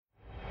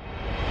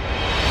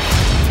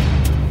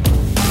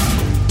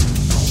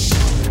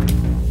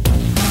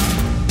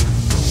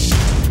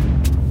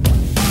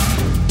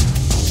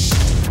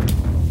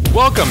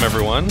Welcome,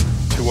 everyone,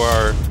 to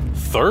our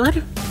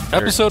third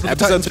episode of the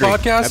Titans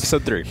Podcast.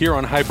 Episode 3. Here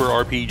on Hyper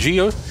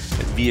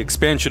RPG, the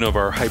expansion of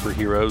our Hyper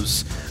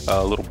Heroes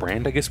little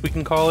brand, I guess we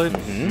can call it.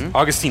 Mm-hmm.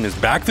 Augustine is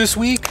back this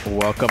week.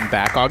 Welcome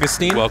back,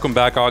 Augustine. Welcome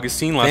back,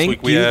 Augustine. Last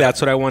week we had... That's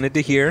what I wanted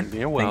to hear.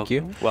 Yeah, well, Thank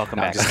you. Welcome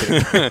back.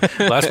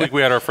 Last week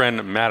we had our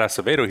friend Matt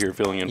Acevedo here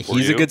filling in for you.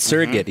 He's a good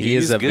surrogate. Mm-hmm. He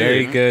is a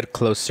very good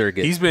close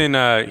surrogate. He's been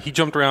he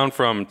jumped around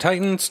from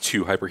Titans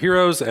to Hyper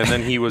Heroes, and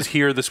then he was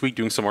here this week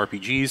doing some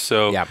RPGs.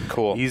 So yeah,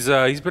 cool. He's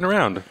been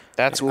around.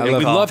 That's what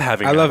we love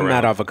having. I love around.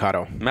 Matt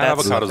Avocado. Matt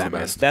Avocado's the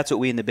best. That's what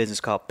we in the business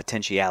call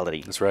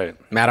potentiality. That's right.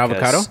 Matt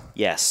Avocado?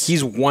 Yes.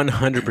 He's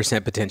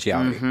 100%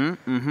 potentiality. That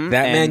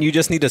man, you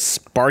just need to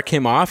spark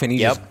him off, and he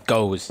just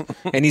goes.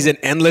 And he's an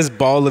endless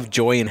ball of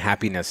joy and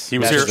happiness. He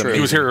was here.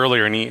 He was here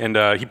earlier, and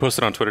he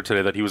posted on Twitter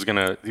today that he was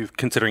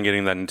considering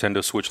getting that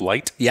Nintendo Switch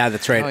Lite. Yeah,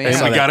 that's right. Oh, yeah.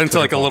 And we got into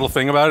like a little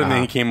thing about it, and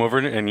then he came over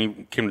and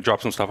he came to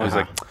drop some stuff. I was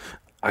like,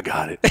 I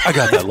got it. I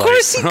got that. Of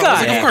course he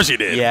got it. Of course he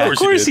did. Yeah. Of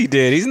course he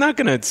did. He's not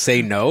gonna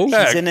say no. He's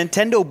a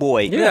Nintendo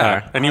boy.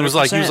 Yeah. And he was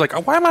like,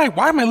 why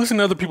am I listening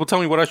to other people tell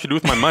me what I should do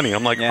with my money?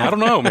 I'm like, I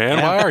don't know,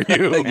 man. Why are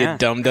you? You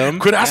dumb.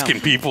 Quit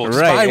asking people. Just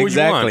right. buy what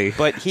Exactly. you want.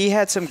 But he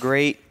had some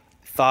great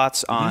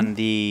thoughts on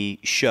the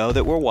show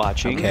that we're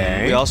watching.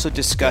 Okay. We also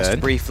discussed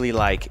briefly,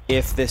 like,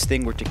 if this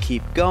thing were to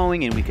keep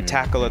going and we could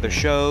tackle other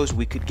shows,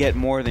 we could get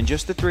more than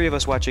just the three of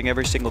us watching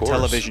every single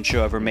television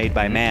show ever made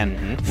by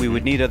man. We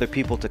would need other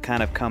people to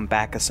kind of come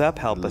back us up,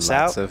 help us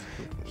out.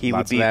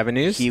 Lots of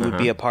avenues. He would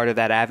be a part of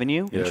that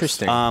avenue. Yes.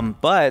 Interesting.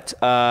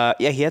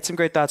 He had some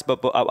great thoughts, but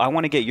I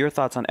want to get your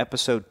thoughts on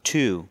episode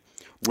 2.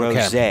 Rose.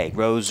 Okay.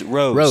 Rose.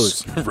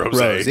 Rose.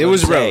 It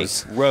was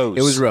Rose.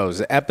 It was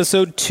Rose.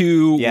 Episode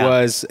 2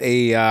 was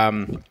a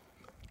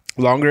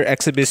longer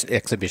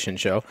exhibition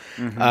show.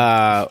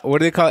 What do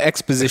they call it?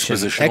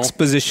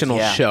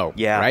 Expositional show.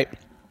 Yeah. Right?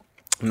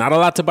 Not a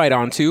lot to bite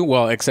onto,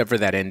 well, except for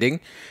that ending.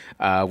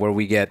 Where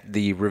we get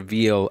the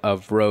reveal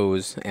of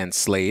Rose and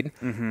Slade.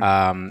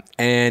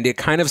 And it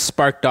kind of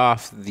sparked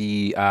off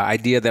the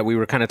idea that we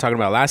were kind of talking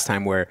about last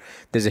time, where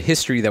there's a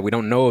history that we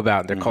don't know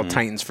about. They're called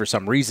Titans for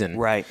some reason.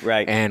 Right.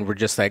 And we're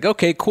just like,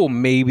 okay, cool.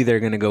 Maybe they're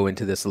going to go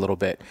into this a little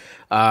bit.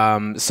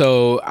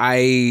 So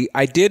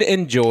I did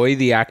enjoy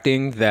the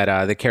acting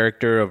that the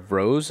character of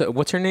Rose,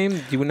 what's her name?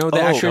 Do you know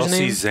the actress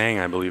name? Chelsea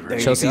Zhang, I believe her.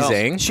 Chelsea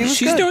Zhang.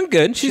 She's doing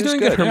good. She's doing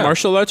good. Her yeah.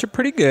 martial arts are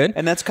pretty good.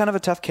 And that's kind of a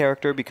tough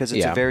character because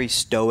it's a very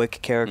stoic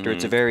character.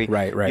 It's a very,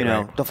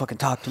 don't fucking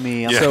talk to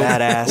me. I'm a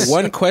badass.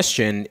 One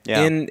question,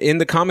 in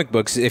the comic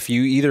books, if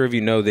either of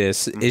you know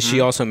this, is she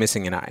also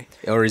missing an eye?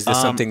 Or is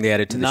this something they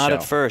added to the show? Not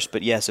at first,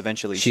 but yes,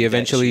 eventually. She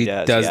eventually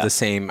does the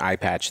same eye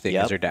patch thing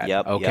as her dad.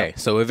 Okay,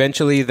 so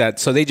eventually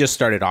so they just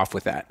started off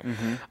with that.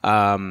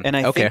 And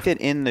I think that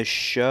in the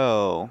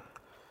show,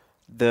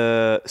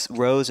 the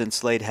Rose and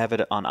Slade have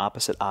it on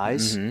opposite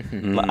eyes.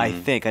 I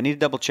think I need to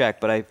double check,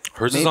 but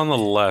hers is on the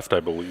left, I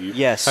believe.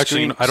 Yes.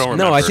 Actually, I don't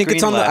remember. No, I think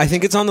it's on left. I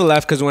think it's on the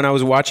left because when I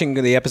was watching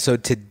the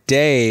episode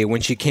today,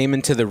 when she came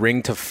into the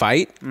ring to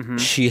fight,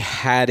 she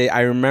had it.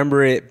 I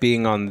remember it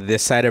being on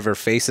this side of her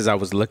face as I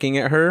was looking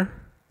at her.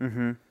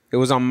 It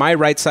was on my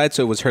right side,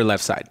 so it was her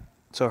left side.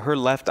 So her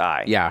left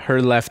eye. Yeah,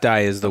 her left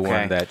eye is the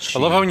one that she...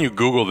 I love how when you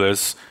Google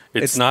this,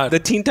 it's not... the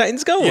Teen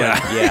Titans Go one.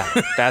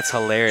 Yeah, that's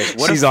hilarious.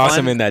 She's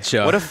awesome in that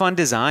show. What a fun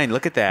design.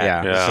 Look at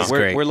that. Yeah. She's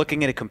great. We're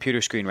looking at a computer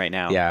screen right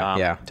now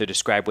to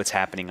describe what's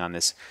happening on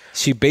this.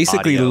 She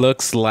basically audio.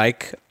 looks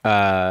like,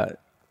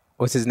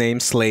 what's his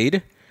name?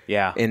 Slade.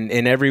 Yeah.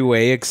 In every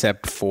way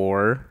except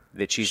for...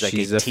 That she's like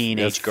a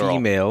teenage girl.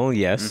 Female,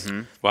 yes.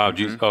 Wow,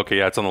 okay,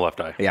 it's on the left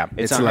eye. Yeah,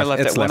 it's on her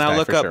left eye. Well,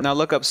 now now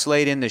look up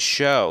Slade in the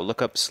show.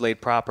 Look up Slade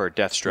proper,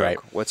 Deathstroke. Right.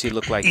 What's he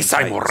look like?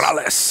 Isai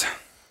Morales.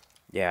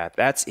 Yeah,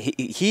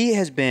 he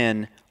has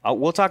been.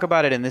 We'll talk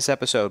about it in this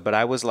episode, but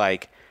I was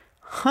like,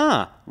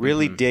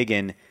 really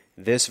digging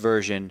this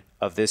version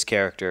of this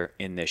character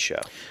in this show.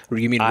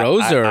 You mean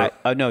Rose or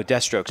no,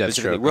 Deathstroke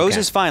specifically. Rose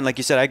is fine, like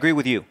you said. I agree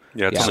with you.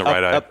 Yeah, it's on the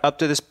right eye. Up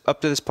to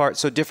this part,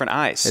 so different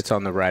eyes. It's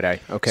on the right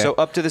eye. Okay. So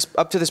up to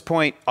this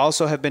point,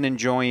 also have been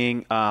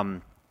enjoying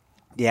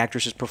the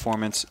actress's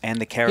performance and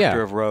the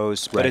character of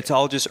Rose, but it's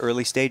all just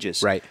early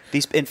stages. Right.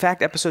 In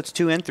fact, episodes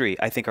 2 and 3,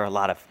 I think, are a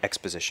lot of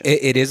exposition.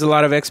 It is a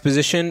lot of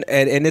exposition,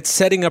 and it's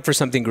setting up for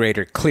something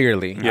greater.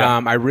 Clearly,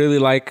 I really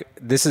like.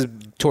 This is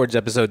towards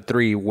episode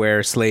 3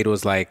 where Slade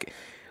was like,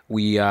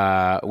 we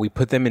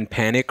put them in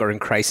panic or in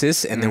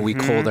crisis, and then we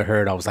cull the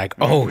herd. I was like,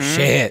 oh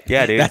shit,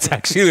 yeah, dude, that's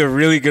actually a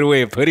really good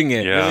way of putting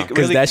it. Yeah,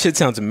 because that shit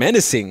sounds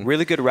menacing.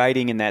 Really good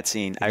writing in that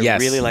scene. I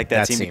really like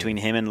that scene between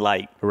him and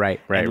Light. Right.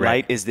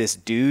 Light is this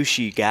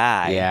douchey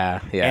guy.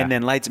 Yeah. And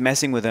then Light's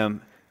messing with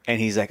him. And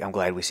he's like, I'm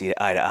glad we see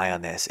eye to eye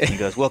on this. And he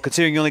goes, well,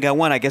 considering you only got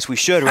one, I guess we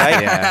should,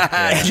 right?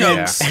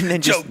 And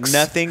then just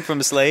nothing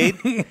from Slade.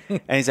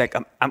 And he's like,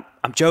 I'm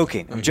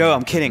joking.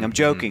 I'm kidding. I'm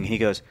joking. He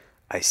goes,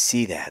 I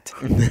see that.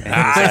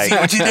 I see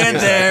what you did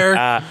there.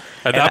 At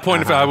that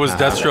point, if I was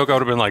Deathstroke, I would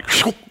have been like,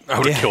 I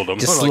would have killed him.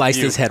 Just Like sliced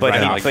you. his head But, right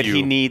he, off. but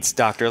he needs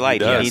Dr.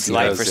 Light. He, does, needs he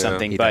light does, for yeah.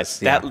 something. He But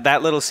does, yeah.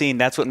 that little scene,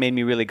 that's what made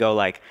me really go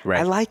like, Right.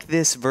 I like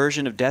this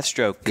version of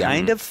Deathstroke.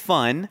 Kind of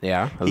fun.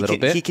 Yeah, a He little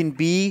bit. He can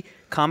be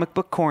comic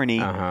book corny,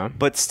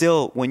 but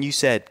still, when you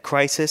said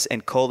Crisis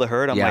and Cole the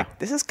Herd, I'm Yeah. like,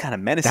 this is kind of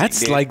menacing. That's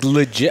dude. like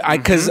legit.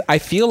 Because I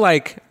feel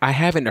like I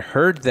haven't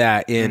heard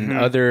that in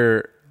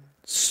other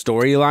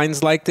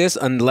storylines like this,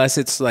 unless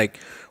it's like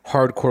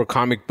hardcore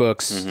comic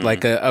books,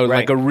 like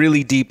like a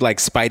really deep like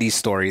Spidey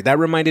story. That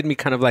reminded me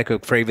kind of like a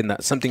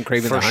something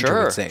Craven For the Hunter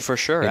sure, would say. for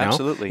sure, you know?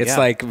 absolutely, It's yeah.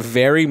 like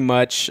very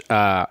much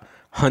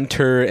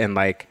Hunter and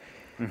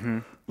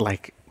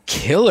like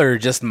killer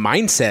just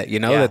mindset, you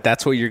know, Yeah.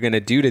 that's what you're going to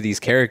do to these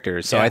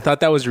characters. So Yeah. I thought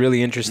that was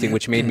really interesting,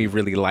 which made me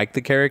really like the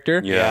character,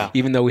 Yeah.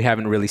 even though we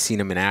haven't really seen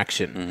him in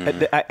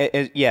action.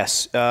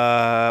 Yes.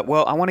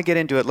 Well, I want to get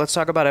into it. Let's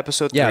talk about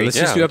episode 3. Yeah, let's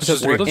just do episode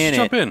just- 3. let's in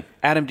jump it. in.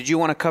 Adam, did you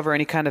want to cover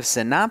any kind of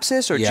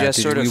synopsis or Yeah, just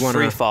did sort of we wanna-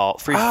 free ball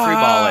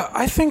it?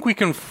 I think we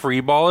can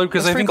freeball it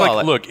because Let's I think, freeball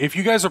like, it. look, if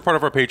you guys are part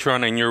of our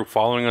Patreon and you're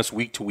following us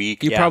week to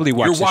week, You probably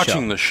watch you're the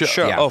watching show. the show.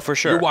 Sure. Yeah. Oh, for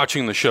sure. You're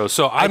watching the show.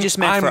 So I just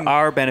meant for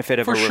our benefit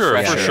of for a sure,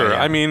 refresher. for sure.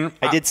 yeah. I mean,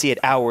 I did see it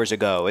hours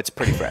ago. It's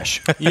pretty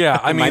fresh. yeah,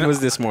 I mean, Mine was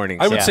this morning.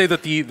 I would Yeah. say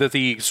that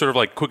the sort of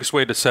like quickest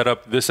way to set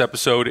up this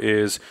episode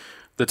is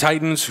the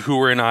Titans who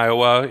were in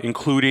Iowa,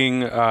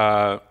 including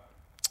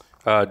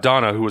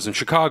Donna, who was in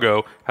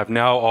Chicago, have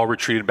now all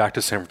retreated back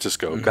to San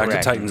Francisco, back to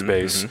Correct. Titans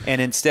base. And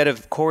instead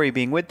of Corey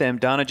being with them,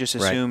 Donna just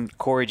assumed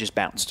Corey just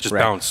bounced. Just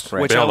Right. bounced, Right.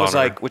 Which I bailed was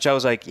on her.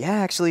 like, yeah,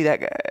 actually,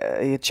 that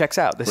it checks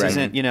out. This Right.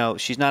 isn't,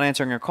 she's not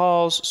answering her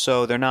calls,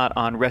 so they're not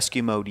on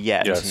rescue mode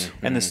yet. Yes.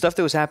 And the stuff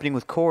that was happening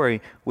with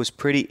Corey was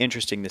pretty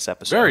interesting this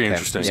episode. Very It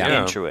interesting, was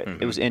yeah. into it.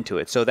 It was into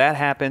it. So that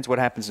happens. What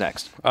happens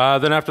next?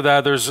 Then after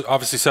that, there's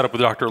obviously set up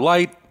with Dr.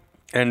 Light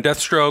and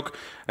Deathstroke,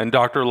 and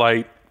Dr.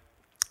 Light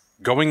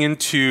going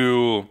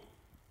into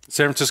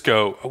San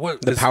Francisco.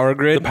 The power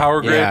grid? The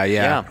power grid. Yeah,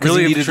 Yeah. 'Cause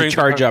he needed to train-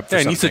 charge up for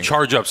Yeah, he needs to something.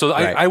 charge up. So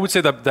Right. I would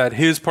say that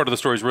his part of the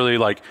story is really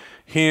like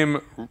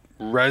him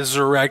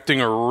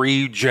resurrecting or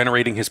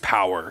regenerating his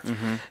power.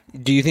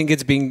 Do you think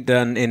it's being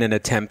done in an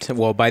attempt?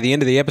 Well, by the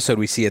end of the episode,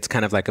 we see it's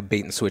kind of like a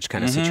bait and switch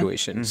kind of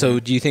situation. So,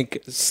 do you think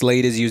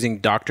Slade is using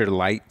Dr.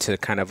 Light to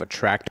kind of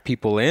attract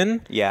people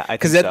in? Yeah, I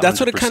because think so. that's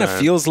what it kind of 100%.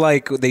 feels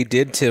like they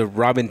did to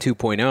Robin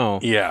 2.0.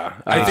 Yeah.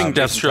 I think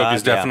Jason Deathstroke Todd,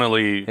 is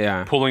definitely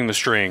Yeah. pulling the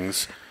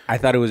strings. I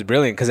thought it was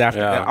brilliant because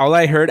after Yeah. all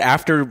I heard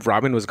after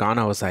Robin was gone,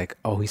 I was like,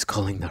 "Oh, he's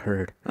calling the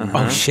herd."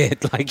 Oh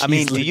shit! Like, I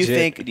mean, he's do you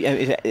legit. think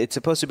it's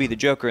supposed to be the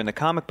Joker in the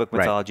comic book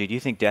mythology? Do you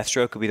think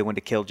Deathstroke could be the one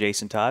to kill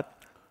Jason Todd?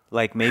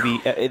 Like maybe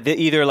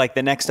either like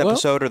the next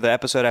episode or the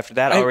episode after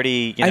that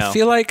already. I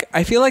feel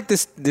like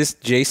this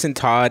Jason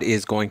Todd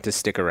is going to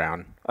stick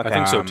around. I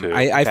think so too.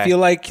 I Okay. feel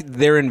like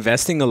they're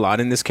investing a lot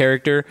in this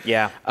character.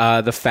 Yeah.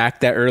 The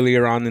fact that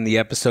earlier on in the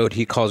episode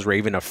he calls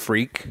Raven a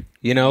freak,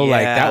 like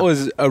Yeah. that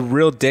was a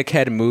real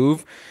dickhead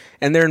move.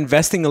 And they're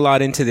investing a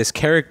lot into this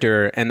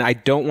character, and I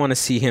don't want to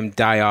see him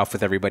die off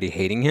with everybody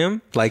hating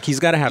him. Like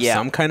he's got to have Yeah.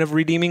 some kind of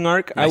redeeming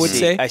arc, I would see,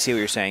 say. I see what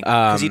you're saying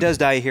because he does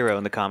die a hero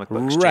in the comic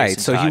books. Right.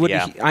 Jason So he Todd, would.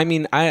 Yeah. I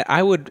mean,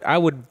 I would.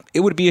 It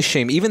would be a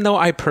shame, even though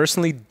I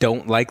personally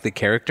don't like the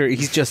character.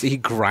 He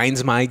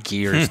grinds my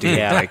gears, dude.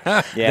 Yeah.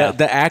 Like, Yeah.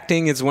 The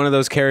acting is one of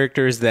those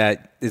characters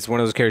that is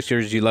one of those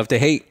characters you love to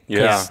hate. 'Cause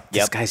Yeah.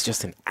 This guy's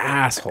just an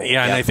asshole.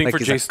 Yeah, and I think like for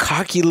he's Jason- a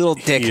cocky little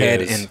dickhead,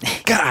 is. and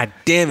god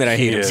damn it, I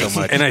hate him so Yes.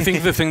 much. And I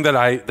think the thing that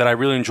I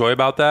really enjoy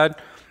about that,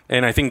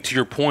 and I think to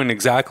your point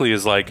exactly,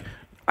 is like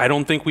I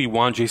don't think we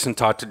want Jason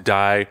Todd to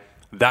die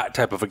that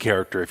type of a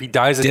character. If he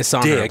dies a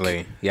Dishonorably,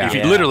 dick, yeah. if he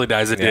Yeah. literally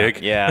dies a Yeah. dick,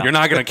 Yeah. you're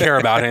not going to care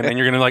about him, and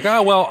you're going to like,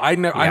 oh well, I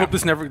hope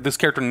this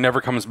character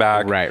never comes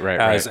back, Right,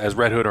 as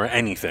Red Hood or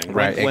anything,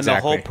 Right. When the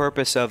whole exactly.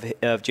 purpose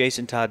of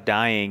Jason Todd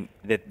dying,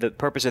 the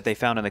purpose that they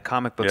found in the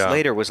comic books Yeah.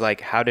 later was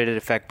like, how did it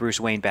affect Bruce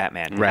Wayne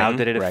Batman? Right. How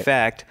did it Right.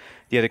 affect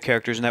the other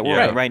characters in that world?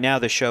 Yeah. And right now,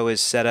 the show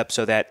is set up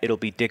so that it'll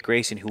be Dick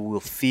Grayson who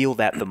will feel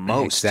that the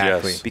most.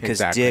 Exactly. Yes. Because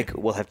Exactly. Dick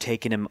will have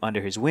taken him under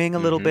his wing a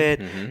little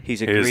bit.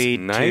 He's agreed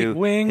to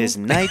Nightwing? his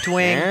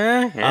Nightwing.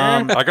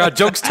 I got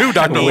jokes too,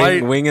 Dr.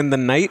 Light. Wing in the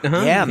night,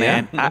 huh? Yeah,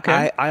 man.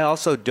 Okay. I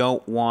also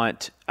don't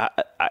want.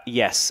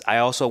 Yes, I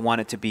also want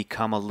it to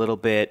become a little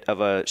bit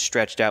of a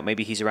stretched out.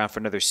 Maybe he's around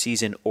for another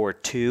season or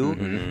two,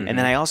 and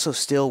then I also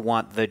still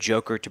want the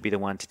Joker to be the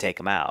one to take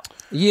him out.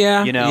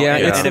 Yeah, You know, yeah,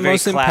 and it's a the very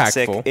most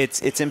classic. impactful.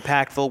 It's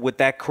impactful with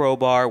that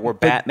crowbar where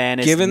Batman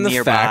is Given the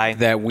nearby. fact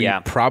that we Yeah.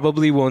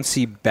 probably won't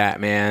see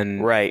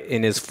Batman Right.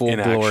 in his full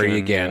In glory action,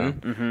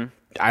 again,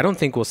 I don't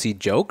think we'll see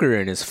Joker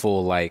in his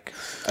full like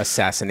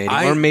assassinating,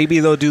 I- or maybe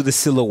they'll do the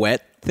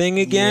silhouette thing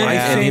again Yeah.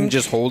 and I him think-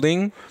 just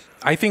holding.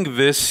 I think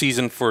this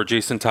season for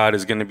Jason Todd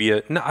is going to be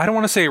I don't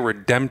want to say a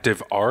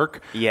redemptive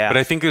arc, Yeah. but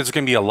I think there's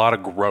going to be a lot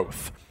of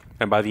growth.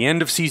 And by the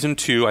end of season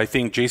 2, I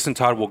think Jason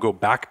Todd will go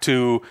back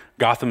to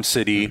Gotham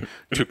City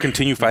to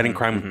continue fighting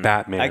crime with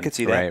Batman. I could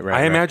see that.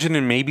 Right. I imagine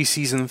in maybe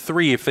season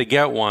 3, if they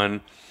get one,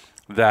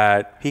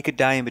 that He could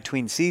die in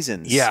between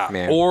seasons.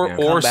 Man, or yeah.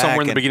 Come somewhere back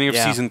in the and- beginning of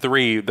yeah. season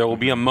 3, there will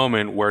be a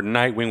moment where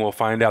Nightwing will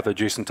find out that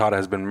Jason Todd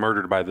has been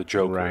murdered by the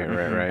Joker.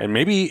 Right. And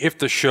maybe if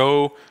the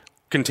show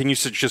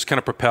continues to just kind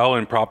of propel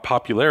in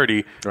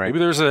popularity, Right. maybe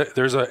there's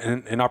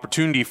an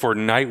opportunity for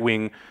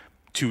Nightwing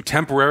to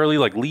temporarily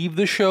like leave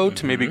the show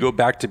to maybe go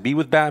back to be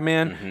with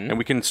Batman, and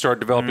we can start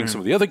developing some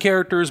of the other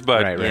characters.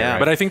 But Right.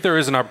 but I think there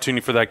is an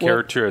opportunity for that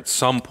character at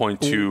some point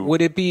to.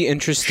 Would it be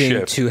interesting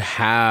shift. to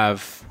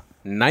have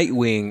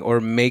Nightwing, or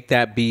make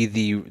that be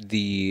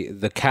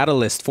the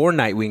catalyst for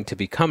Nightwing to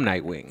become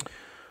Nightwing?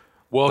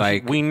 Well,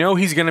 like- we know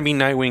he's going to be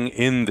Nightwing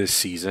in this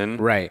season.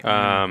 Right.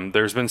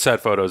 There's been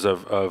set photos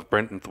of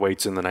Brenton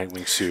Thwaites in the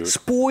Nightwing suit.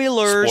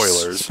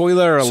 Spoilers.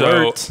 Spoiler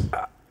alert. So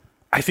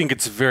I think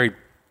it's very.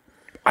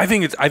 I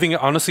think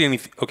honestly,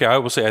 I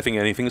will say I think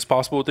anything is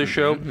possible with this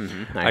show.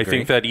 I I agree.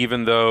 think that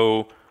even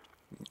though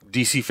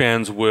DC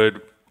fans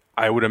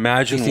I would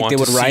imagine, You think want they to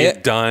would see riot?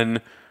 it done,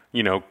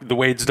 the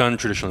way it's done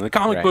traditionally in the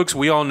comic Right. books.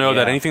 We all know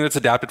that Yeah. anything that's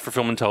adapted for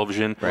film and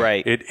television,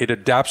 Right. it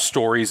adapts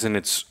stories in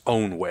its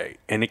own way,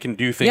 and it can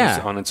do things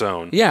Yeah. on its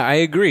own. Yeah, I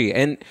agree.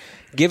 And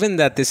given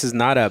that this is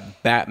not a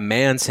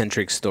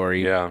Batman-centric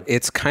story, Yeah.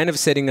 it's kind of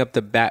setting up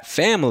the Bat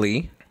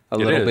family a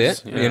little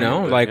is. bit. Yeah, a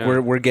little bit, like yeah.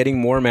 we're getting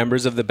more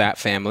members of the Bat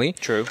family.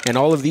 True. And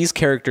all of these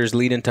characters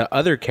lead into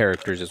other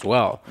characters as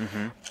well.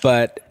 Mm-hmm.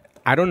 But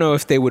I don't know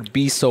if they would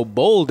be so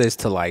bold as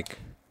to like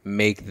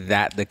make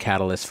that the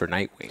catalyst for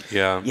Nightwing.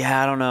 Yeah.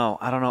 Yeah, I don't know.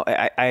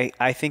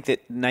 I think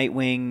that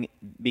Nightwing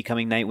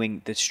becoming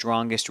Nightwing, the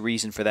strongest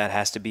reason for that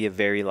has to be a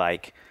very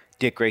like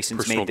Dick Grayson's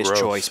Personal made this growth.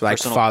 choice, Like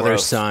personal father growth,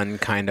 son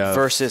kind of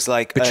versus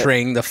like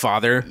betraying the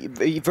father.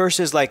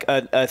 versus like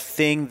a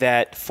thing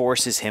that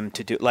forces him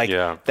to do like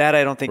Yeah. that.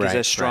 I don't think is Right,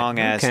 as strong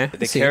right. as Okay, I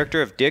the see.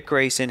 character of Dick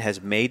Grayson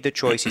has made the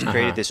choice. He's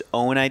created his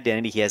own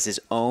identity. He has his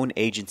own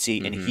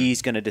agency, and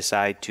he's going to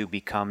decide to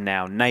become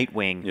now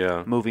Nightwing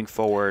Yeah. moving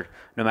forward,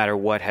 no matter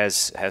what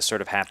has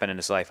sort of happened in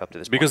his life up to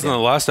this Because point. in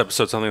the last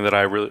episode, something that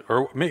I really,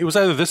 or it was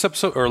either this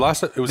episode or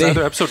last, it was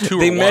either episode 2 or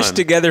 1. They meshed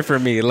together for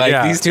me.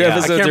 Like these two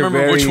episodes I can't are remember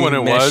very which one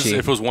it was, meshy. if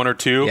it was 1 or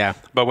 2. Yeah.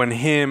 But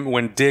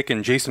when Dick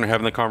and Jason are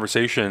having the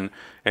conversation,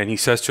 and he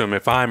says to him,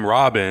 "If I'm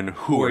Robin,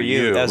 who are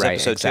you?" That was Right,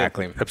 episode 2.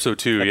 exactly. Episode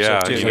 2, Episode yeah,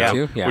 2, you yeah. know,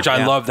 2, yeah. which I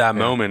Yeah. love that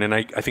moment, and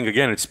I think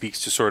again it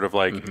speaks to sort of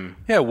like,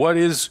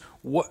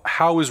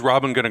 how is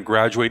Robin going to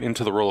graduate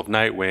into the role of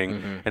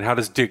Nightwing, and how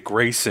does Dick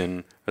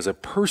Grayson as a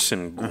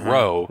person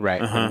grow,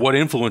 Right. and what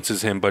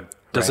influences him, but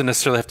doesn't Right.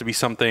 necessarily have to be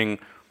something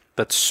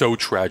that's so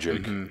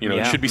tragic. It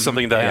Yeah. should be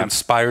something that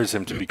inspires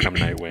him to become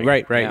Nightwing.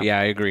 Right. Yeah. Yeah,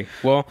 I agree.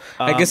 Well,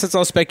 I guess it's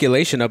all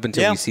speculation up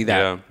until yeah. we see that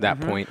Yeah. that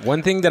point.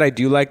 One thing that I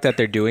do like that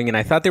they're doing, and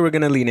I thought they were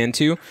going to lean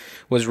into,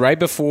 was right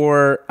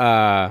before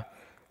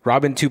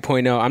Robin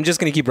 2.0. I'm just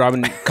going to keep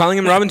calling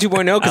him Robin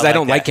 2.0 because I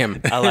don't like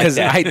him. I like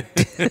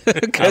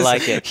that. I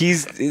like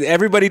it.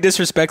 Everybody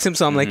disrespects him,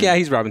 so I'm like, yeah,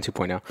 he's Robin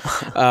 2.0.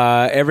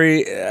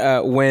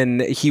 When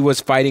he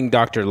was fighting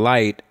Dr.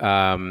 Light,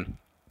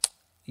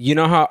 you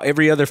know how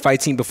every other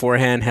fight scene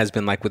beforehand has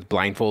been like with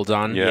blindfolds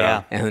on?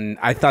 Yeah. And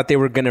I thought they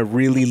were going to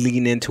really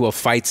lean into a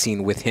fight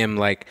scene with him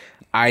like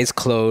eyes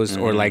closed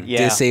or like Yeah.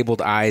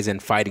 disabled eyes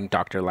and fighting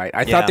Dr. Light.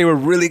 I Yeah. thought they were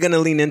really going to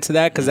lean into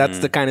that because that's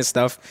the kind of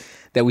stuff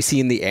that we see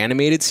in the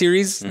animated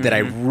series that I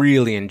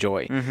really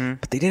enjoy.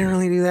 But they didn't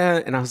really do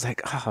that. And I was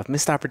like, oh,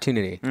 missed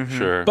opportunity.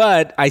 Sure.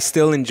 But I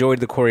still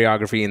enjoyed the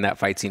choreography in that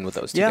fight scene with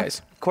those two Yeah,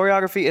 guys.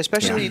 choreography,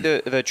 especially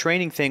the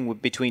training thing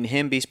between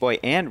him, Beast Boy,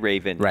 and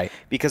Raven. Right.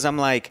 Because I'm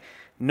like,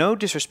 no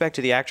disrespect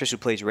to the actress who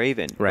plays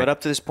Raven, Right. but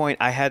up to this point,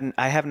 I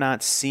have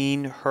not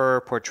seen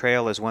her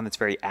portrayal as one that's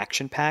very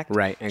action packed.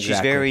 Right, She's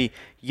exactly. very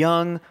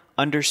young,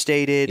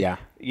 understated. Yeah.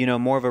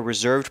 More of a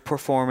reserved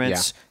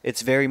performance. Yeah.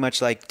 It's very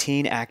much like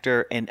teen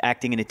actor and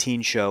acting in a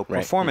teen show Right.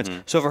 performance.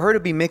 So for her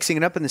to be mixing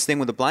it up in this thing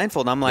with a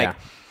blindfold, I'm like. Yeah.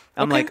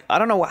 I'm like, I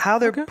don't know how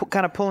they're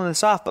kind of pulling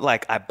this off, but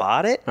like I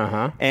bought it,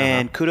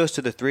 and kudos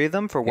to the three of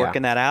them for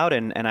working that out,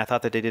 and I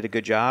thought that they did a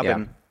good job,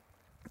 Yeah.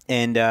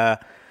 and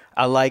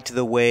I liked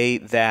the way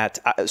that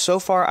so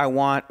far I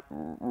want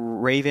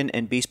Raven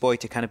and Beast Boy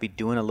to kind of be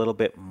doing a little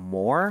bit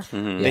more.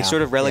 They Yeah.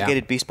 sort of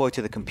relegated Yeah. Beast Boy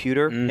to the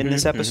computer in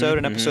this episode,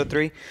 in episode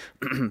 3,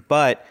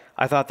 but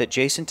I thought that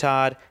Jason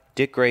Todd,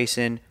 Dick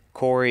Grayson,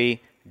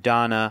 Corey,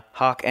 Donna,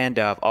 Hawk, and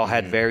Dove all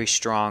had very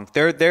strong.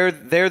 They're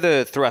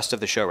the thrust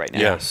of the show right now.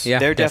 Yes. Yeah,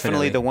 they're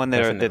definitely definitely. the one that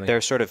Definitely.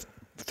 they're sort of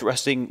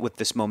thrusting with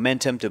this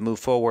momentum to move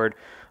forward.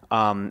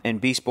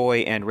 And Beast Boy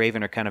and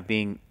Raven are kind of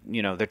being,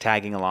 they're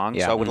tagging along.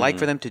 Yeah. So I would like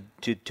for them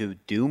to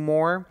do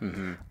more.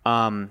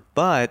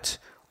 But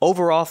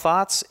overall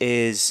thoughts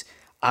is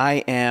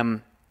I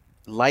am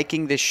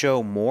liking this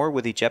show more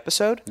with each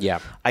episode. Yeah.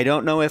 I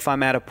don't know if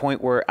I'm at a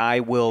point where I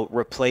will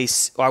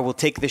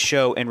take the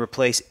show and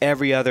replace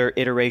every other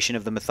iteration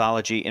of the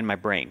mythology in my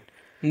brain.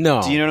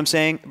 No. Do you know what I'm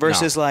saying?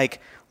 Versus like,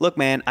 look,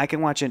 man, I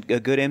can watch a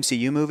good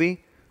MCU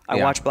movie. I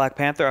Yeah. watch Black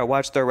Panther. I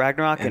watch Thor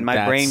Ragnarok, and my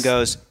that's- brain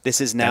goes,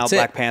 "This is now that's it.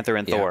 Black Panther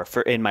and Yeah.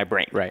 Thor in my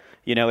brain." Right.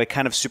 It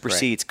kind of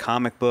supersedes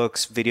comic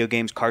books, video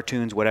games,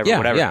 cartoons, whatever.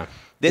 Yeah.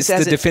 This it's the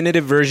hasn't-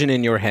 definitive version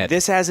in your head.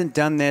 This hasn't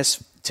done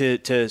this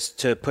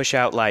to push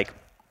out like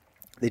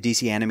the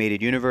DC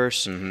animated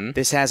universe.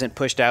 This hasn't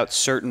pushed out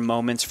certain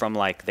moments from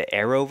like the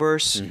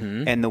Arrowverse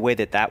and the way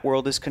that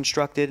world is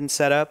constructed and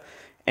set up.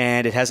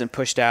 And it hasn't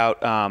pushed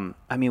out.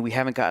 I mean, we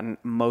haven't gotten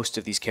most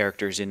of these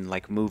characters in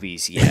like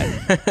movies yet.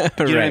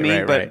 You know what I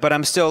mean? But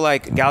I'm still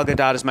like Gal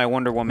Gadot is my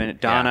Wonder Woman.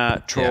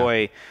 Donna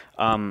Troy,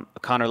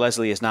 Connor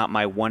Leslie is not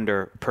my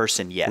Wonder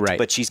person yet. Right.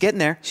 But she's getting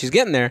there. She's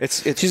getting there.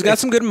 She's got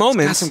some good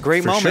moments. Got some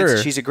great for moments. sure.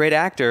 She's a great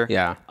actor.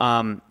 Yeah.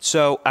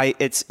 So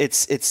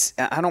it's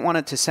I don't want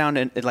it to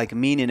sound like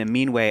mean in a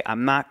mean way.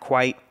 I'm not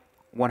quite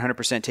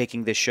 100%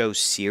 taking this show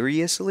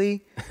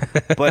seriously,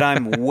 but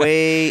I'm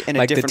way in a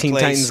like different the Teen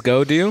place. Titans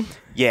Go do.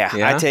 Yeah,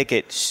 I take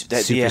it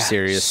super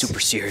serious. super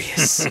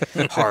serious,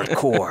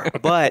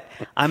 hardcore. But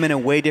I'm in a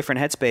way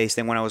different headspace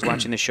than when I was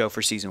watching the show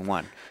for season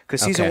 1.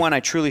 Because season 1, I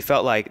truly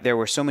felt like there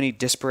were so many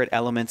disparate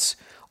elements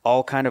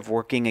all kind of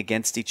working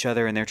against each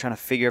other, and they're trying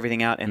to figure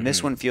everything out. And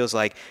this one feels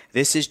like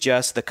this is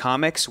just the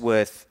comics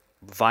with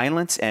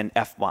violence and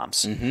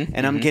F-bombs.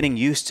 And I'm getting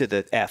used to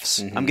the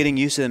Fs. I'm getting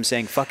used to them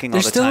saying fucking all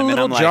the time. They're still a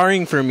little and I'm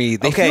jarring for me.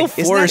 They feel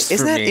forced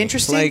isn't that for me.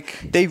 interesting? Like,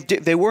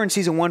 they were in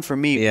season 1 for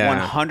me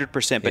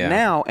 100%. But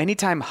now,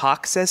 anytime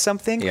Hawk says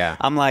something,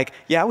 I'm like,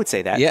 yeah, I would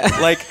say that. Yeah.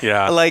 Like,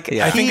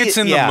 I think it's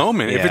in the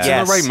moment. If it's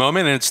in the right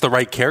moment and it's the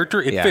right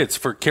character, it fits.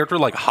 For a character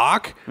like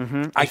Hawk,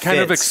 I kind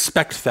of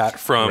expect that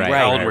from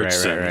Alan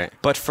Richardson. Right.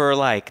 But for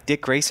like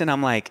Dick Grayson,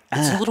 I'm like,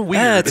 it's a little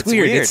weird. It's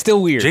weird. It's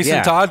still weird.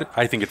 Jason Todd,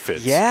 I think it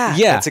fits. Yeah,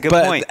 that's a good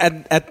point.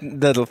 At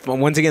the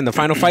once again, the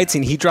final fight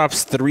scene, he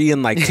drops 3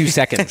 in like 2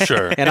 seconds.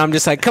 Sure. And I'm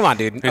just like, come on,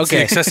 dude. It's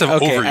the excessive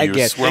overuse. I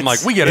get where I'm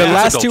like, we get the it.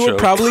 last 2 were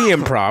probably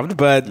improv,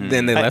 but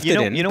then they left it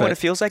in. You know what it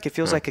feels like? It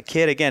feels like a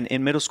kid again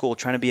in middle school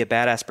trying to be a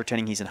badass,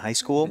 pretending he's in high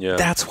school. Yeah.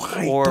 That's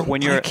why. Or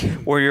when you're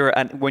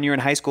in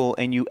high school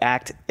and you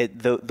act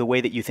the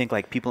way that you think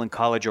like people in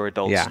college or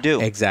adults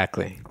do.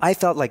 Exactly. I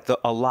felt like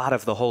a lot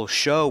of the whole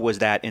show was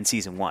that in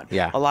season 1.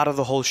 Yeah. A lot of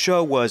the whole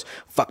show was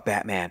fuck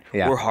Batman.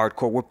 Yeah. We're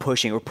hardcore. We're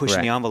pushing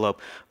the envelope.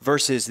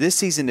 Versus this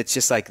season, it's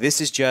just like this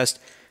is just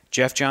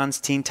Jeff Johns'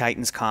 Teen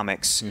Titans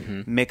comics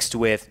mixed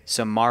with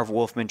some Marv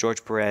Wolfman,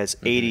 George Perez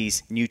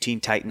 80s New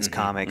Teen Titans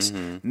comics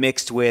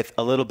mixed with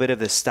a little bit of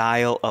the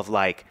style of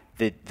like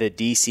the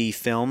DC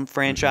film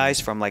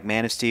franchise from like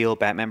Man of Steel,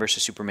 Batman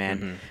vs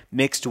Superman,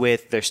 mixed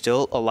with there's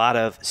still a lot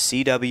of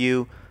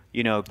CW.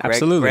 You know,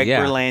 Greg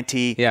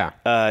Berlanti,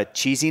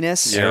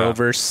 cheesiness,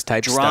 Arrowverse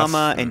type drama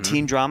stuff. and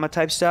teen drama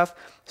type stuff.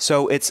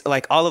 So it's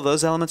like all of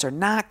those elements are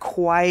not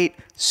quite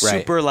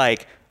super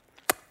like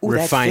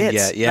refined that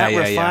fits. yet. Not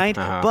refined,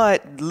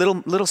 but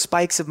little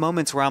spikes of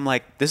moments where I'm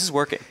like, this is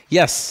working.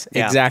 Yes,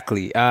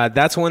 exactly.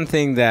 That's one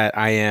thing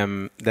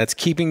that's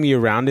keeping me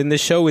around in the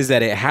show is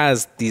that it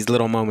has these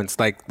little moments.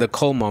 Like the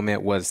Cole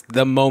moment was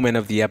the moment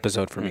of the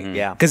episode for me.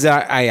 Yeah. Because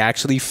I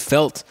actually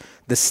felt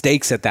the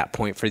stakes at that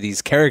point for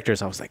these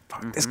characters. I was like,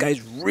 fuck, this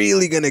guy's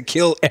really going to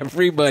kill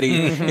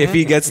everybody if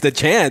he gets the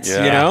chance, you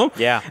know?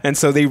 Yeah. And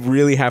so they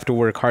really have to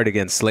work hard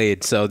against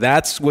Slade. So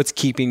that's what's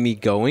keeping me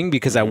going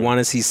because I want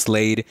to see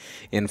Slade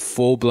in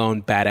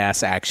full-blown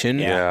badass action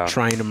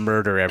trying to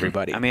murder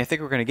everybody. I mean, I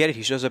think we're going to get it.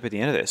 He shows up at the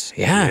end of this.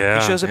 Yeah.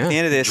 He shows up at the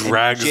end of this.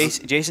 Drags-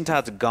 Jason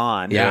Todd's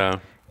gone. Yeah.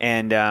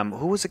 And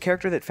who was the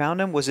character that found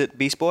him? Was it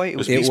Beast Boy? It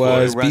was It Beast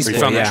was Boy. Beast We Boy,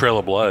 found the trail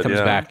of blood. He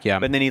comes back,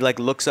 But then he like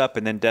looks up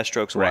and then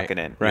Deathstroke's walking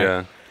in. Right.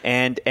 Yeah.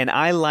 And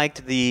I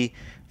liked the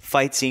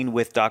fight scene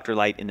with Dr.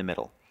 Light in the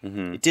middle.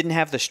 It didn't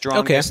have the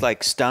strongest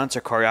like stunts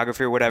or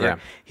choreography or whatever. Yeah.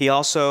 He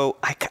also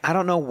I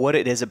don't know what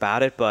it is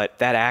about it, but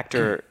that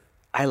actor.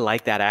 I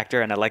like that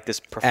actor, and I like this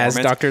performance.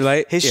 As Dr.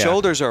 Light? His Yeah.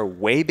 shoulders are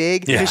way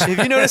big. Have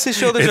you noticed his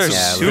shoulders are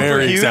super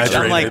very huge?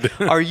 I'm like,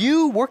 exaggerated. are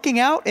you working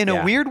out in a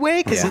Yeah. weird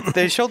way? Because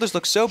their shoulders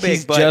look so big.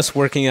 He's but just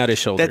working out his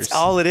shoulders. that's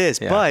all it is.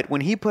 Yeah. But when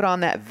he put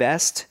on that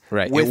vest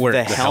Right, it with worked.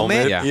 the The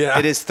helmet, helmet? Yeah.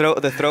 it is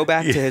the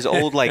throwback to his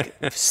old like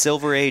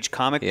Silver Age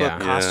comic Yeah.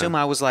 book costume.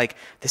 I was like,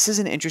 this is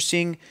an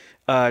interesting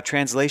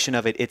translation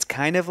of it. It's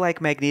kind of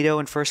like Magneto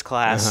in First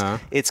Class.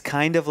 It's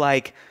kind of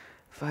like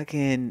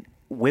fucking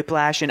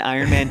Whiplash and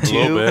Iron Man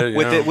 2 bit,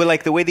 with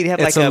like the way that he had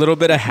It's like a little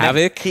bit of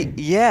Havoc.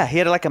 He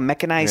had like a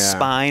mechanized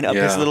spine of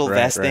his little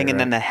vest thing, and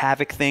then the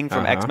Havoc thing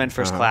from X-Men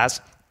First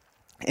Class.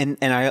 And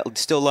I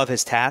still love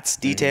his tats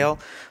detail.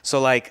 So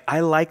like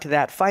I liked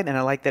that fight, and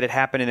I liked that it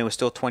happened, and there was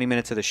still 20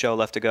 minutes of the show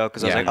left to go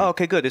because I was like, oh,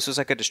 okay, good. This was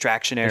like a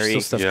distractionary,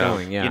 There's still stuff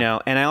going, you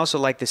know. And I also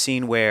like the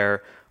scene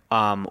where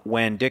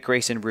when Dick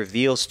Grayson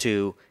reveals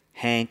to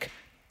Hank,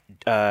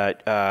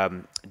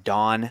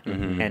 Dawn,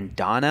 and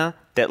Donna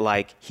that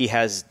like he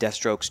has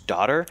Deathstroke's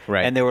daughter,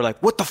 Right. and they were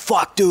like, "What the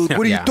fuck, dude?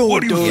 What are you doing?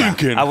 What are you dude?"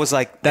 thinking? I was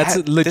like, That's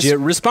a legit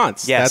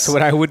response. Yes. That's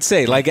what I would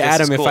say. Like, This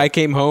Adam, is if cool. I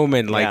came home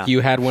and, like,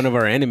 you had one of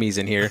our enemies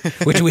in here,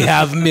 which we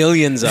have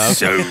millions of,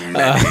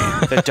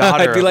 the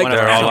daughter. I'd be like, of one of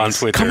they're our all on enemies.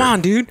 Twitter. come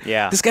on, dude.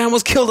 Yeah. This guy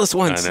almost killed us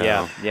once. I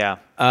know. Yeah.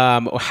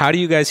 How do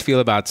you guys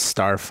feel about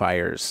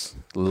Starfire's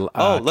Let's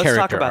talk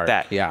character about arc?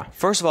 that. Yeah.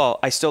 First of all,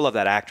 I still love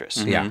that actress.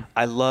 Yeah.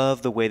 I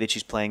love the way that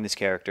she's playing this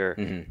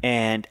character.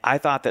 And I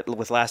thought that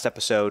with last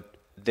episode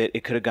that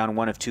it could have gone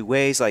one of two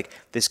ways. Like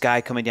this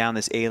guy coming down,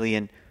 this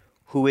alien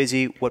who is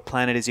he? What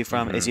planet is he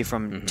from? Is he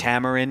from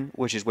Tamarin,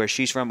 which is where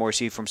she's from, or is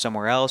he from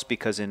somewhere else?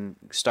 Because in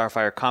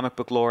Starfire comic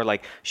book lore,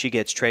 like she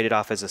gets traded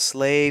off as a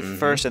slave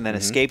first and then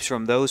escapes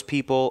from those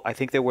people. I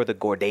think they were the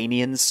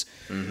Gordanians.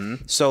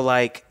 So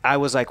like I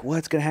was like,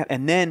 what's going to happen?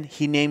 And then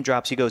he name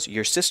drops, he goes,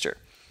 your sister.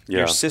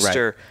 Your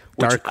sister,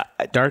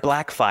 right. Dark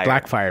Blackfire.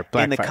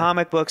 Blackfire. In the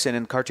comic books and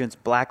in cartoons,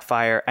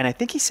 Blackfire. And I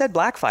think he said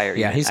Blackfire.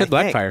 Yeah, even, he said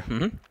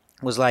Blackfire.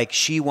 Was like,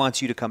 she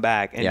wants you to come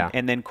back.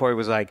 And then Corey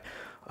was like,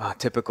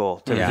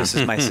 typical. This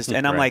is my sister.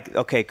 And I'm like,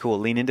 okay, cool.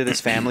 Lean into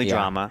this family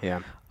drama. Yeah.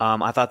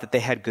 I thought that they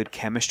had good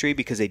chemistry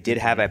because they did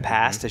have a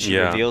past, as she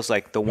reveals.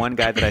 Like the one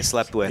guy that I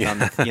slept with on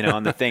the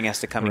on the thing has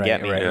to come and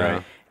get me.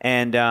 Right.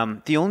 And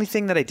the only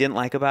thing that I didn't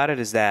like about it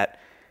is that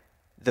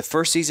the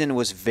first season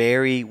was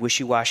very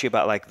wishy-washy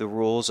about like the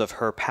rules of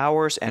her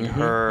powers and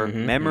her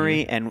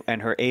memory and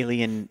her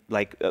alien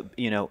like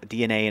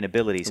DNA and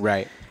abilities.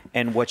 Right.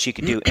 And what she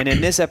could do. And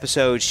in this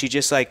episode, she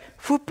just like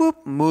whoop,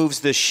 whoop, moves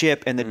the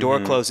ship and the door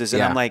closes.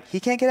 And I'm like, he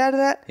can't get out of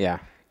that? Yeah.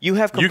 You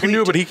have complete... You can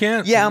do it, but he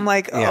can't. Yeah, I'm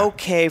like,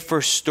 okay,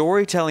 for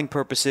storytelling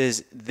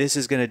purposes, this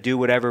is going to do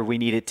whatever we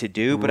need it to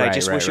do. But I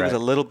just wish it was a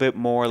little bit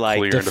more like...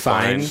 Clear and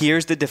defined.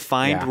 Here's the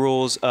defined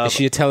rules of... Is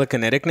she a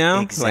telekinetic now?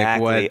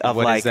 Exactly. Like,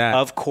 what is that?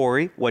 Of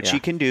Corey, what she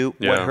can do,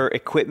 what her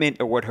equipment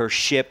or what her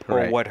ship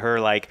or what her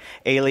like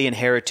alien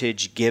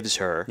heritage gives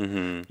her,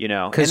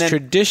 Because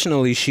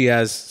traditionally she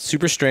has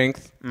super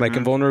strength, like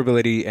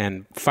invulnerability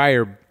and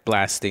fire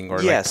blasting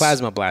or like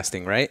plasma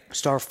blasting, right?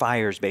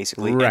 Starfires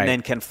basically, Right. and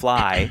then can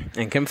fly.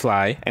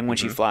 And when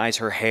she flies,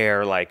 her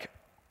hair like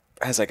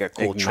has like a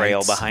cool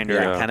trail behind her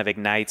and kind of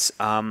ignites.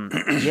 And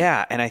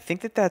I think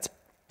that that's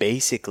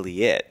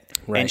basically it.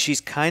 Right. And she's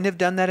kind of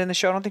done that in the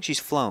show. I don't think she's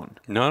flown.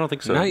 No, I don't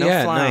think so. Not No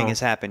yet, flying no. has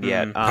happened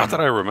yet. Not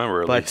that I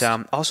remember, at least.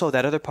 But also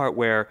that other part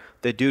where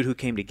the dude who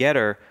came to get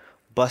her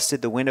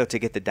busted the window to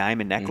get the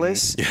diamond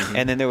necklace,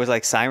 and then there was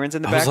like sirens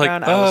in the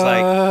background.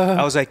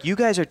 I was like, you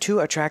guys are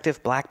two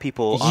attractive black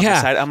people on the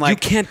side. I'm like,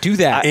 you can't do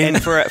that.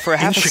 and for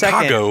half a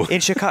Chicago. second,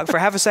 in Chicago, for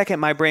half a second,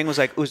 my brain was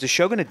like, was the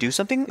show going to do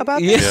something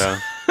about this? Yeah.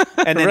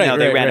 And then no,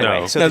 they ran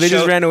away. No. So No, they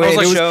just ran away. It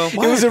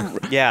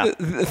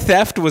was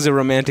Theft was a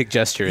romantic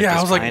gesture. Yeah,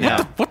 I was like, I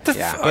know. what the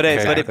Yeah. fuck? But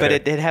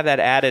it did have that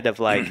added of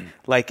like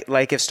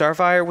if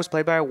Starfire was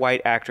played by a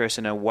white actress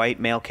and a white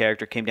male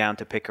character came down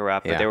to pick her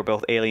up, but they were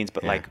both aliens,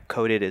 but like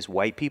coded as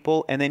white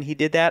people, and then he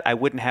did that, I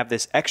wouldn't have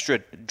this extra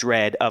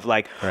dread of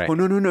like, oh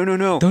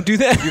no, Don't do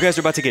that. you guys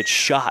are about to get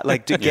shot,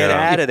 like to get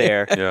out of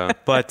there. Yeah.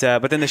 But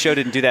then the show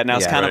didn't do that, and I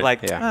was kind of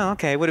right. like, oh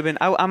okay, would have been.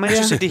 I'm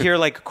interested to hear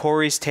like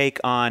Corey's take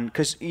on,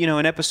 because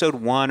in episode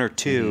 1 or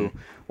 2.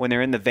 When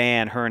they're in the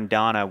van, her and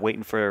Donna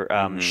waiting for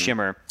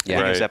Shimmer. I think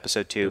it was Right.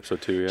 episode 2.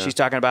 Episode 2, yeah. She's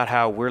talking about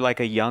how we're like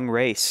a young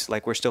race,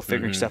 like we're still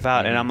figuring stuff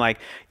out. And I'm like,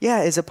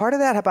 yeah, is a part of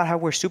that about how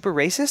we're super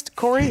racist?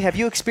 Corey, have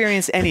you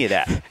experienced any of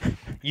that?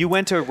 You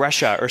went to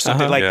Russia or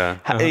something like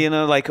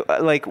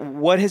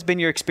what has been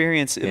your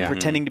experience in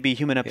pretending to be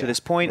human up to this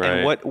point? Right.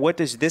 And what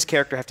does this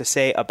character have to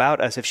say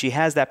about us if she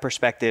has that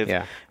perspective?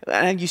 Yeah.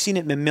 And you've seen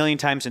it a million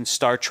times in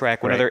Star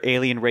Trek when Right. other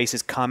alien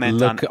races comment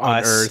Look on on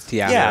us. Earth,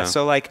 yeah.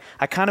 So like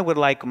I kind of would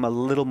like a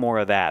little more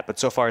of that, but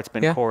so far it's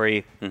been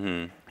Corey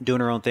doing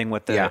her own thing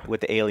with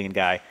the alien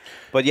guy.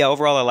 But yeah,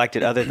 overall I liked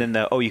it. Other than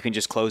you can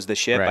just close the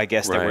ship. Right. I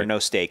guess there Right. were no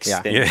stakes.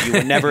 Yeah. Then you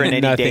were never in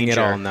any Nothing danger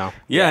at all. No.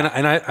 Yeah,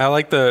 and I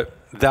like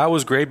that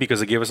was great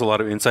because it gave us a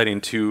lot of insight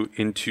into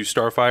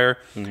Starfire,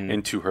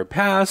 into her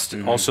past,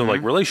 also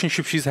like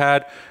relationships she's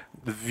had,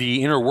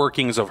 the inner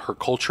workings of her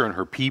culture and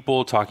her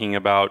people, talking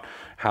about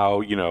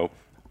how,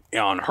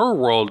 on her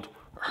world,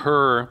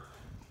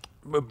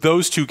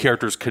 those two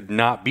characters could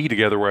not be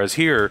together, whereas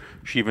here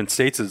she even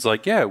states it's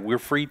like, yeah, we're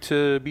free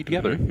to be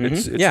together.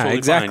 It's totally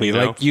exactly.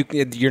 fine, Like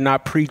you're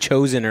not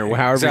pre-chosen or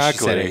however she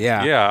said it.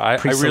 Yeah, I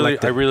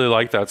really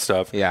like that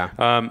stuff.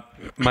 Yeah.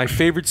 My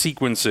favorite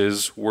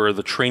sequences were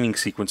the training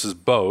sequences,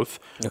 both,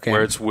 Okay.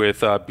 where it's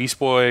with Beast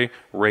Boy,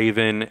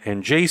 Raven,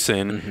 and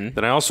Jason.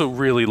 Then I also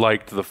really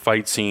liked the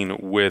fight scene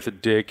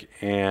with Dick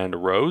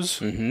and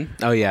Rose.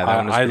 Oh yeah, that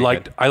one was pretty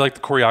good. I liked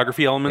the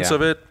choreography elements Yeah.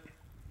 of it.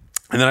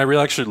 And then I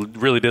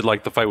really did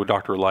like the fight with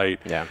Dr. Light.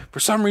 Yeah. For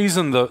some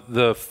reason,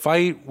 the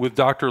fight with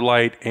Dr.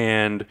 Light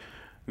and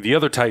the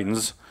other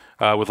Titans,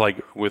 with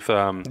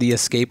the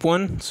escape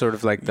one, sort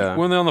of like the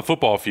when they're on the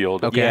football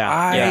field. Okay.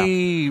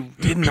 I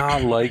did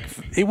not like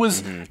it.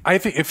 Was I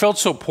think it felt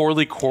so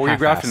poorly choreographed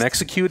Half-assed. and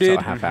executed.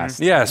 So half-assed.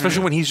 Yeah,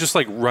 especially when he's just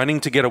like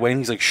running to get away and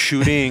he's like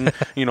shooting,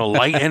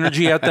 light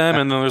energy at them,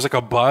 and then there's like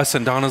a bus,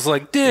 and Donna's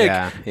like, "Dick."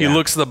 Yeah, He yeah.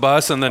 looks at the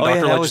bus, and then Dr.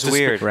 that Light was just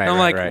weird. Right, and I'm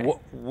right, like, right.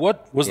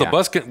 What was the Yeah.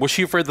 bus? Was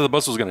she afraid that the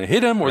bus was going to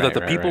hit him, or that the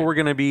Right, people right. were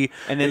going to be?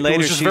 And then it later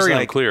was just she's very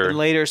like, unclear. and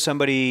later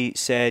somebody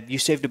said, "You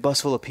saved a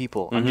bus full of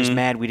people. I'm just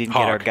mad we didn't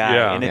get our Hawk, guy."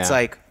 yeah. And it's Yeah.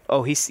 like,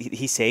 oh, he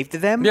saved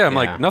them. Yeah, I'm Yeah.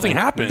 like nothing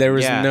happened. There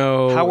was Yeah.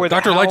 no. How were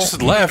Dr. Light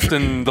just left,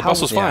 and the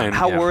bus was fine.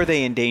 How were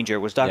they in danger?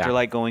 Was Dr. Yeah.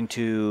 Light going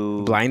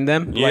to blind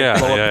them? Yeah.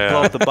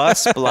 blow up the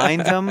bus,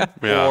 blind them,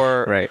 Yeah.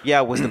 or Right.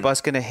 was the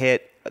bus going to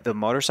hit the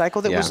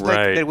motorcycle that was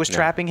Right. that was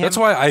trapping him. That's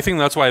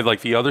why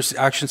like the other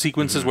action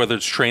sequences, whether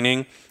it's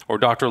training or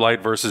Dr.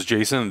 Light versus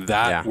Jason,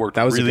 that worked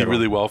that was a really, good one.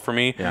 really well for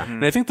me. Yeah.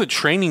 And I think the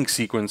training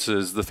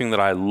sequences, the thing that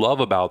I love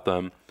about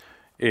them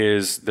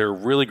is they're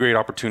really great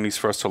opportunities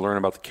for us to learn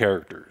about the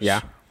characters.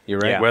 Yeah, you're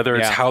right. Yeah. Whether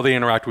it's how they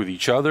interact with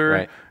each other,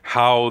 Right.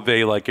 how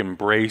they like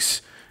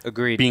embrace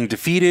Agreed. being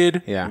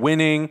defeated, Yeah.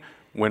 winning,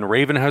 when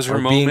Raven has her Or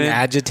moment. being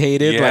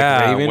agitated like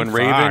Yeah, Raven. when Fuck,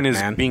 Raven is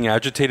man. being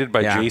agitated by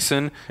Yeah.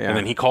 Jason, Yeah. and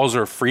then he calls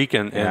her a freak,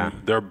 and Yeah.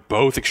 they're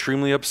both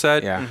extremely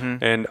upset. Yeah.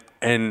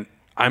 And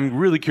I'm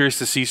really curious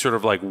to see sort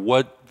of like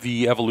what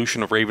the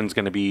evolution of Raven's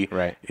going to be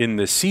Right. in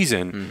this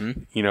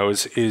season. You know,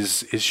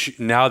 is she,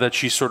 now that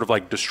she's sort of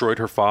like destroyed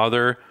her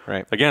father.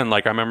 Right. Again,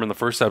 like I remember in the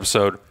first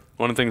episode,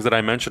 one of the things that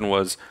I mentioned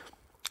was,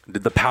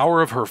 did the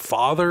power of her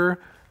father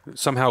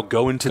somehow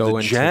go into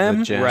the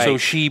gem? So Right.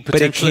 she But it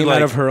potentially came like,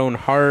 out of her own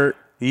heart.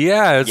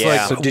 yeah, it's Yeah.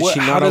 like, So did she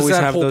how not does always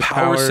that have whole those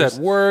power powers?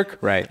 set work?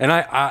 Right. And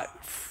I,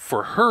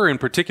 for her in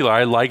particular,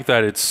 I like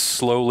that it's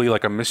slowly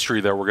like a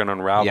mystery that we're going to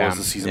unravel Yeah. as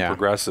the season Yeah.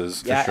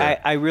 progresses. Yeah, sure.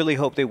 I really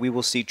hope that we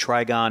will see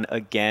Trigon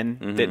again.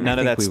 That none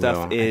of think that we stuff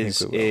will. I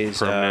think we will. is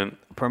Permanent.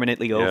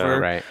 permanently over.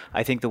 right.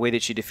 I think the way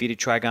that she defeated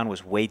Trigon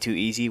was way too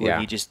easy. Where Yeah.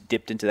 he just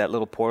dipped into that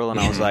little portal, and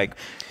I was like,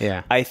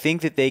 Yeah. I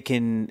think that they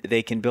can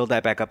build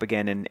that back up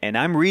again. And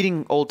I'm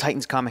reading old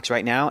Titans comics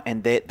right now,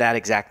 and that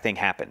exact thing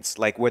happens.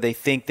 Like where they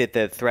think that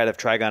the threat of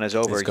Trigon is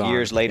over. It's gone.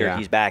 Years later, Yeah.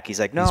 he's back. He's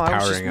like, no, He's I was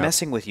just powering up.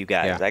 messing with you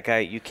guys. Yeah. That guy,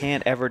 you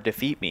can't ever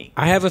defeat me.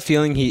 I have a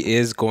feeling he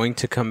is going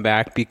to come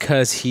back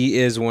because he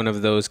is one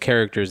of those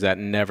characters that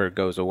never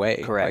goes away.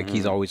 Correct. Like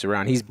he's always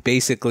around. He's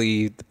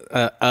basically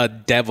a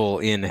devil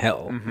in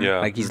hell. Yeah.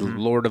 Like he's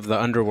Lord of the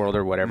Underworld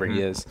or whatever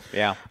he is.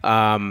 Yeah.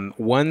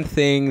 One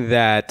thing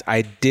that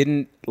I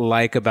didn't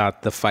like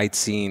about the fight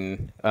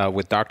scene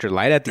with Dr.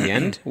 Light at the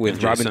end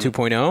with Robin Jason.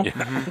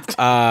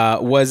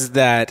 2.0 was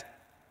that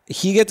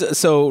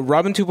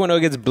Robin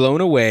 2.0 gets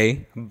blown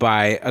away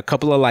by a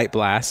couple of light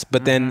blasts,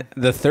 but then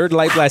the third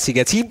light blast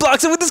he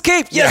blocks it with his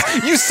cape.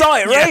 Yes, you saw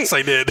it, right? Yes,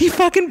 I did. He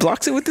fucking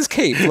blocks it with his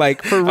cape.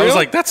 Like for real. I was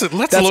like, that's a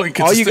little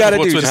inconsistent all you gotta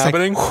with do. what's Just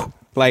happening.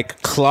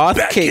 like cloth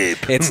Bat cape.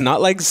 cape. It's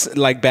not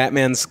like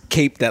Batman's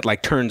cape that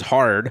like turns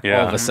hard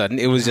all of a sudden.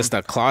 It was just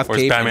a cloth Or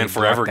cape. it's and Batman he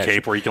Forever blocked that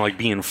cape where you can like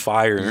be in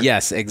fire.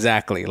 Yes,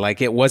 exactly.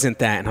 Like it wasn't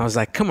that, and I was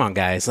like, "Come on,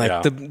 guys!" Like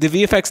Yeah. the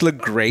VFX looked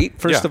great,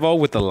 first Yeah. of all,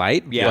 with the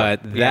light, Yeah.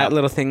 but that Yeah.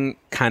 little thing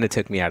kind of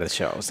took me out of the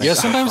show. I was like, Yeah, "Oh,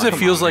 sometimes it come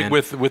feels on, like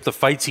man." with the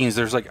fight scenes,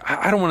 there's like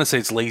I don't want to say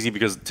it's lazy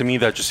because to me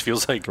that just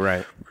feels like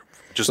Right.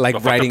 just Like a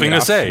fucked up writing thing it to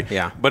off. say.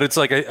 Yeah. But it's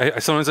like I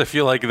sometimes I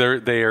feel like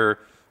they're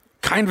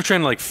kind of trying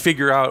to like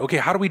figure out, okay,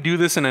 how do we do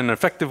this in an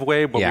effective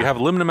way? But Yeah. we have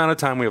a limited amount of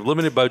time. We have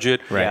limited budget.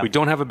 Right. We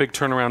don't have a big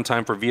turnaround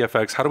time for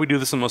VFX. How do we do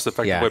this in the most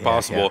effective Yeah, way yeah,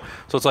 possible? yeah.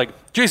 So it's like,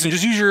 Jason,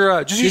 just use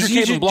your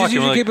cape and block just it.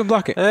 use We're your cape like, and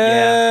block it.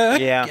 Yeah.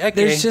 Yeah. okay.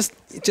 There's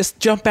just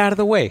jump out of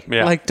the way.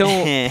 Yeah. Like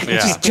don't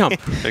just jump.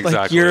 Like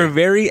Exactly. you're a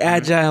very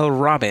agile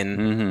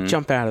Robin.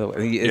 Jump out of the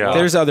way. Yeah.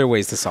 There's other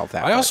ways to solve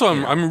that. I also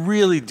I'm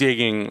really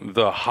digging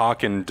the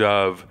Hawk and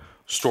Dove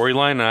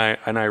storyline,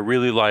 and I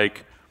really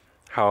like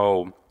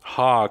how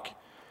Hawk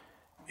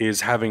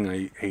is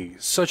having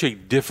such a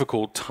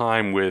difficult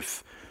time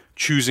with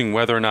choosing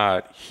whether or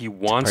not he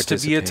wants to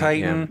be a participate,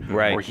 Titan yeah.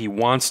 Right. or he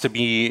wants to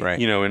be, Right.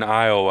 in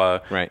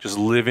Iowa, Right. just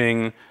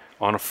living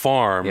on a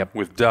farm Yep.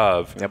 with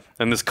Dove. Yep.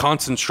 And this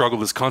constant struggle,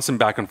 this constant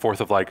back and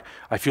forth of like,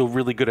 I feel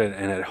really good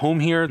at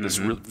home here.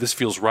 This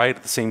feels right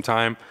at the same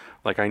time.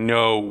 Like I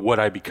know what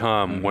I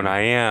become when I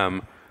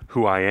am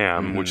who I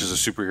am, which is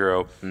a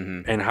superhero,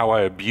 and how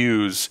I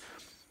abuse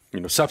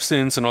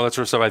substance and all that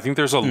sort of stuff. I think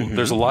there's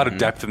a lot of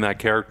depth in that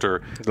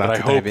character that I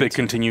to hope dive they into.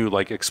 continue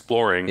like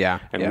exploring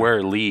and Yeah. where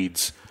it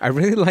leads. I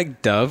really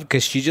like Dove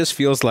because she just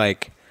feels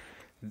like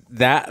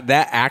that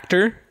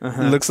actor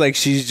looks like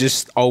she's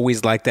just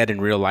always like that in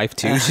real life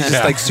too. She's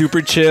just like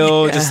super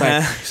chill, just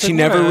like she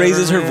never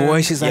raises her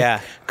voice. She's like,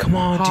 Yeah. "Come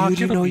on, Hawk, dude,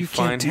 you it'll know be you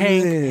fine. can't do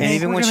Hank, this." And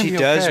even we're when gonna she be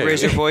does okay.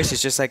 raise her voice,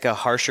 it's just like a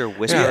harsher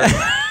whisper.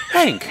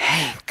 Hank.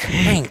 That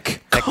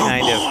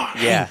kind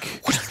of yeah.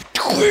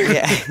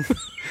 Yeah.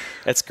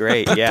 That's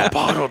great. Yeah.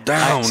 Bottle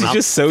down. She's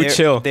just so They're-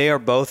 chill. They are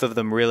both of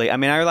them really. I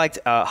mean, I liked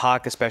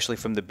Hawk especially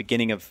from the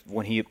beginning of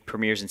when he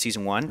premieres in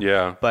season 1.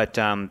 Yeah. But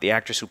the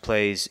actress who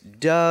plays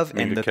Dove and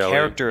Minka the Kelly.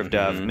 character of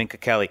Dove, Minka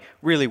Kelly,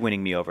 really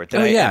winning me over.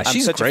 Oh, yeah, I'm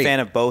she's such great. a fan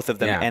of both of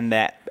them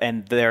Yeah.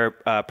 and their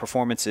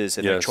performances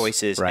and their Yes.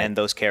 choices Right. and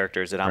those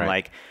characters that I'm Right.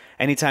 like.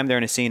 Anytime they're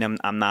in a scene,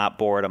 I'm not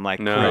bored. I'm like,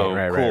 No. cool,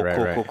 Right, cool, right,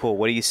 cool, right. cool, cool.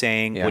 What are you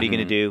saying? Yeah. What are you going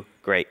to do?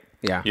 Great.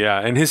 Yeah, Yeah,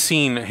 and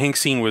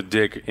Hank's scene with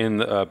Dick in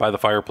by the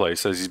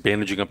fireplace as he's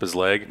bandaging up his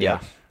leg. Yeah.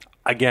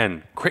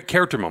 Again,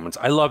 character moments.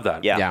 I love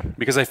that. Yeah. Yeah.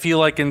 Because I feel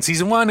like in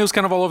season 1 it was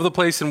kind of all over the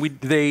place, and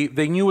they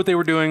knew what they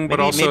were doing, but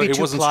Maybe- also maybe it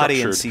too wasn't plotty in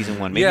structured. season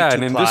 1. Maybe yeah, too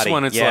and in this plotty.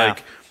 one it's Yeah.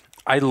 like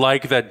I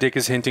like that Dick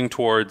is hinting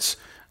towards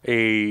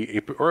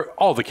or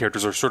all the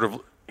characters are sort of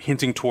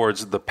hinting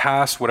towards the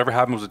past. Whatever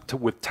happened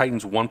with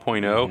Titans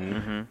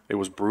 1.0, it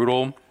was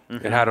brutal.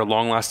 It had a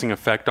long-lasting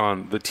effect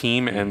on the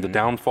team and the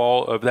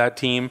downfall of that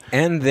team.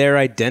 And their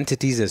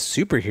identities as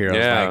superheroes.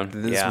 Yeah.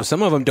 Like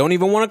some of them don't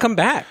even want to come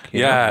back.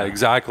 you know?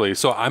 Exactly.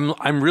 So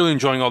I'm really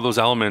enjoying all those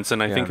elements,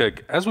 and I think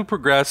like, as we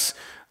progress,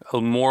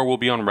 more will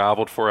be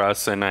unraveled for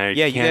us. And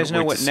you guys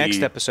know what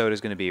next episode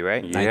is going to be,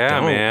 right?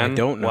 Yeah, man. I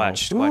don't know.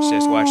 Watch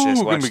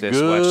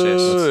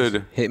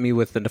this. Hit me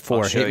with the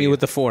 4. show Hit me you. with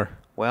the 4.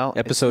 Well,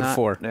 Episode it's not-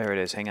 4. There it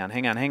is. Hang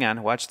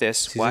on. Watch this.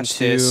 Season Watch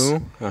 2. this.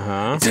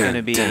 Uh-huh. It's going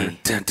to be.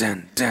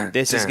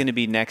 This is going to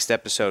be next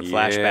episode.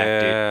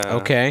 Flashback, dude.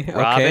 Okay.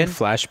 Robin,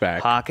 Flashback.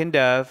 Hawk and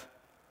Dove.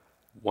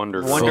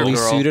 Wonderful. Fully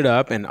Girl. suited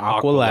up and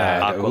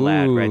Aqualad.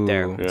 Aqualad right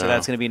there. Ooh. Yeah. So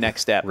that's going to be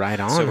next step. Right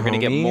on, So we're going to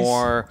get homies.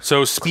 more.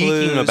 So speaking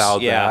clues.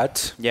 about Yeah.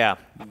 that, Yeah.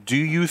 do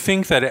you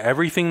think that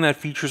everything that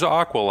features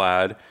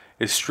Aqualad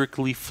is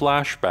strictly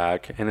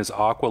flashback, and is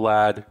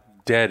Aqualad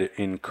dead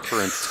in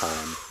current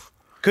time?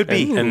 Could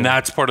be. And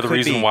that's part of the Could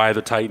reason be. why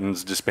the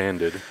Titans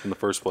disbanded in the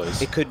first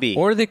place. It could be.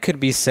 Or they could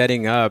be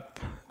setting up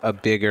a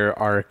bigger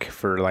arc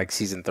for like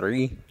season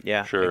 3.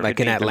 Yeah. Sure. it Like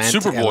could an be. Atlantean.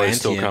 Superboy is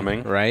still Atlantean,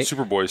 coming, right?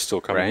 Superboy is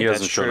still coming. Right. He That's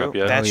hasn't shown true. up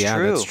yet. That's oh, yeah,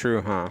 true. That's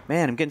true, huh?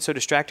 Man, I'm getting so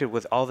distracted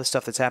with all the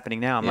stuff that's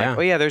happening now. I'm Yeah. like,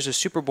 oh yeah, there's a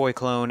Superboy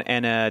clone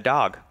and a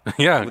dog.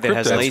 Yeah, that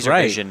has Crypto. laser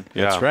right. vision.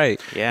 Yeah. That's right.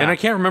 Yeah. And I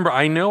can't remember.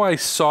 I know I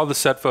saw the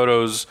set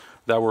photos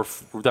that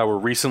were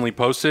recently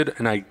posted,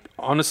 and I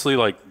honestly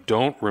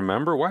don't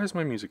remember. Why is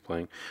my music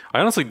playing?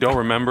 I honestly don't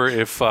remember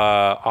if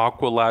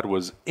Aqualad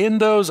was in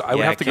those. I would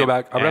Yeah, have to go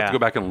back. I would have to yeah. go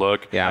back and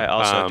look. Yeah. I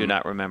also do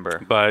not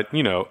remember. But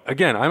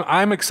again,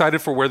 I'm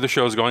excited for where the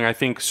show is going. I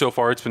think so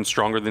far it's been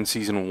stronger than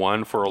season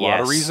 1 for a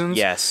lot of Yes, reasons.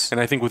 yes.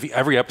 And I think with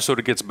every episode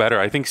it gets better.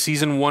 I think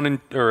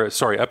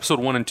episode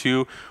 1 and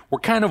 2 were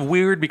kind of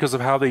weird because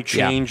of how they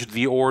changed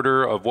the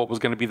order of what was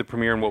going to be the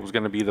premiere and what was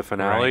going to be the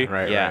finale.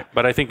 Right. Yeah.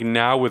 But I think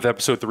now with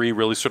episode 3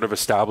 really sort of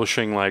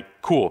establishing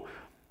cool,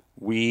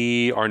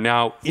 we are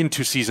now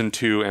into season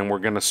 2 and we're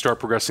going to start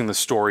progressing the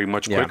story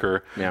much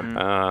quicker.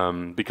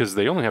 Yeah. Because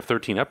they only have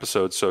 13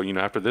 episodes. So,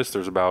 after this,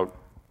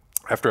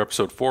 after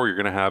episode 4, you're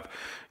going to have,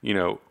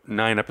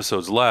 9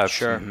 episodes left.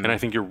 Sure. And I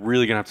think you're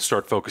really going to have to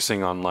start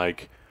focusing on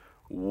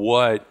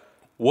what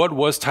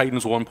was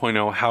Titans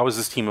 1.0? How has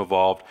this team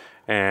evolved?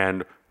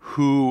 And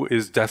who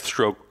is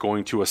Deathstroke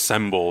going to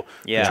assemble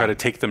to try to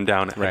take them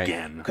down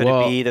again? Could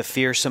it be the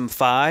Fearsome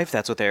Five?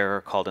 That's what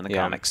they're called in the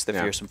comics, the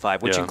Yeah. Fearsome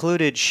Five, which Yeah.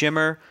 included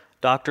Shimmer,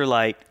 Dr.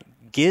 Light,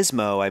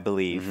 Gizmo, I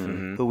believe,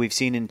 who we've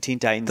seen in Teen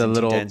Titans The and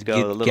little Teen Titans Go,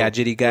 the little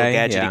gadgety guy?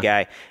 little gadgety Yeah.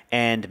 guy,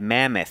 and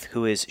Mammoth,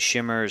 who is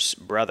Shimmer's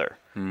brother,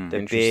 the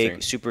Interesting.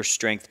 big super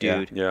strength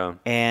dude, Yeah.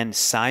 and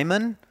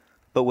Simon,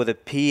 but with a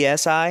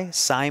PSI,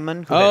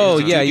 Simon. Who Oh,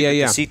 that is, yeah, dude yeah, with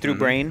yeah. The see-through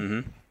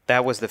brain.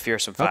 That was the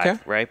Fearsome Five, Okay.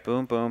 right?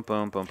 Boom, boom,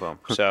 boom, boom, boom.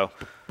 So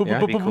Yeah.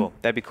 that'd be cool.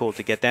 That'd be cool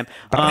to get them.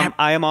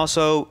 I am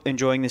also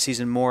enjoying the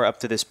season more up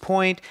to this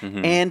point,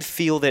 and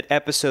feel that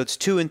episodes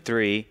 2 and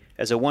 3,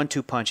 as a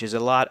 1-2 punch, is a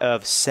lot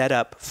of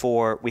setup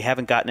for. We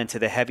haven't gotten into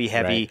the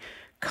heavy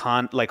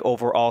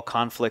overall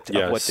conflict of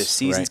what Yes, this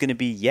season's right. going to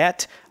be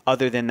yet,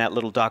 other than that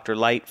little Dr.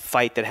 Light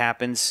fight that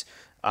happens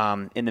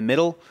in the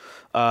middle.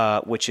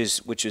 Which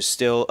is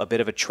still a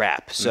bit of a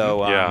trap.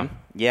 So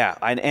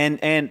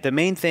and the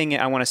main thing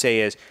I want to say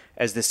is,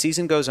 as the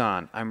season goes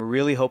on, I'm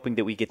really hoping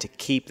that we get to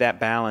keep that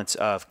balance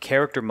of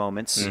character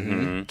moments,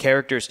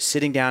 characters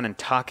sitting down and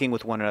talking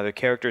with one another,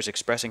 characters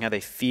expressing how they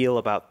feel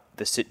about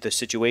the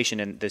situation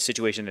and the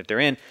situation that they're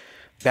in,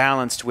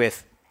 balanced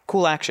with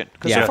cool action.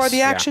 Because so Yes. far the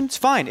Yeah. action's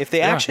fine. If the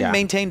action Yeah.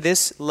 maintained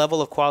this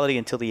level of quality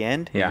until the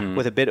end,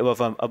 with a bit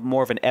of a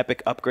more of an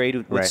epic upgrade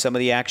with Right. some of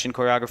the action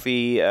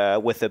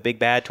choreography, with a big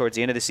bad towards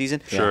the end of the season,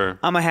 Sure.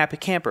 I'm a happy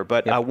camper.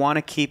 But I want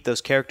to keep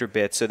those character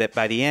bits so that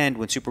by the end,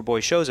 when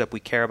Superboy shows up, we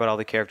care about all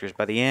the characters.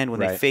 By the end,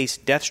 when they Right. face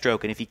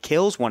Deathstroke, and if he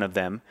kills one of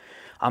them,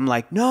 I'm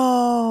like,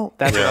 no,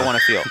 that's what I want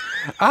to feel.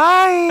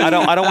 I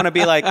don't want to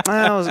be like,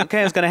 oh,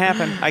 okay, it's going to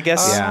happen. I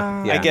guess,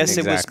 Yeah, I guess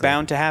it was exactly.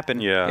 bound to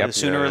happen. Yeah. Yep.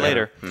 Sooner or Yeah.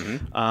 later.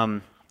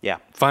 Yeah.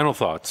 Final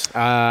thoughts.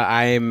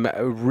 I'm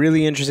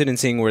really interested in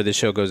seeing where the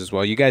show goes as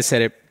well. You guys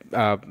said it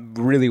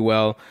really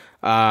well.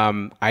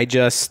 I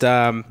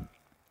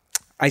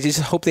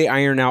just hope they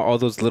iron out all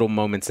those little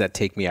moments that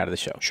take me out of the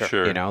show.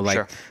 Sure. You know, like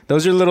Sure.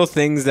 those are little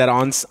things that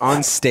on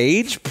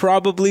stage,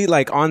 probably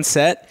like on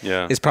set,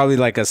 is probably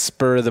like a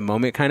spur of the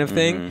moment kind of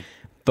thing.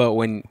 But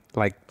when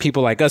like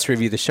people like us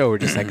review the show, we're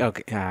just like,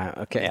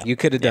 okay, you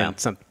could have done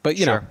something. But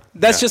you know,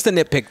 that's just a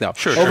nitpick though.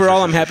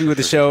 Overall, I'm happy with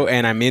the show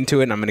and I'm into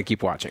it and I'm going to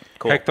keep watching.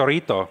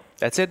 Hectorito.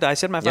 That's it. I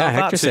said my Yeah, final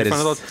Hector thoughts. said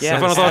Final his- thoughts. Yeah,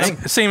 Final same.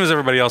 thoughts. Same as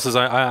everybody else's.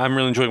 I'm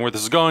really enjoying where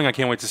this is going. I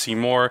can't wait to see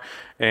more,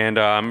 and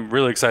I'm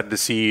really excited to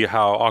see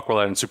how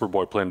Aqualad and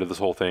Superboy play into this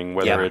whole thing.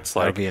 Whether Yeah, it's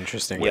that'll like, be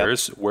interesting.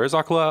 Where's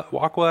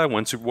Aqualad?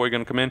 When's Superboy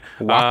going to come in?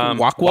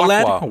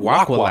 Wakwalad?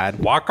 Wakwalad.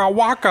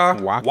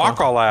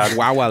 Wakwalad.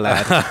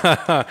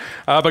 Wowalad.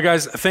 But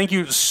guys, thank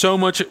you so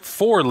much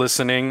for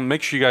listening.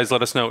 Make sure you guys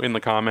let us know in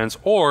the comments,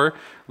 or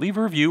leave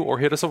a review, or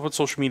hit us up on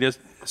social media,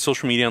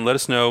 and let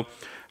us know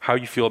how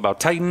you feel about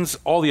Titans,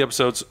 all the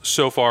episodes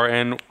so far,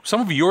 and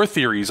some of your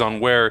theories on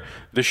where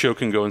this show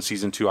can go in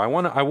season 2. I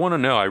want to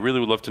know. I really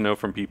would love to know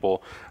from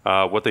people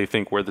what they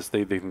think, where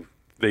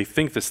they they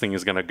think this thing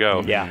is going to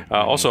go. Yeah.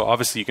 Also,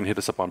 obviously, you can hit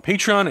us up on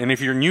Patreon. And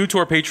if you're new to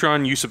our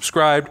Patreon, you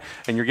subscribed,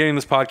 and you're getting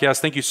this podcast,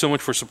 thank you so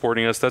much for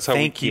supporting us. That's how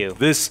we keep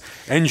this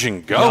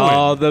engine going.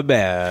 All the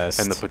best.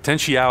 And the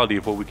potentiality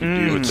of what we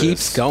can do with this.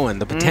 Keeps going.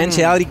 The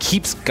potentiality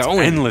keeps going.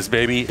 It's endless,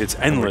 baby. It's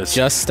endless.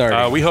 We're just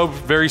starting. We hope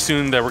very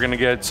soon that we're going to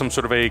get some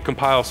sort of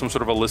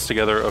a list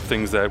together of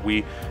things that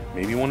we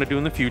maybe want to do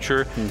in the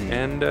future.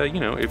 And,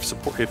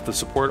 if the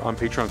support on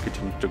Patreon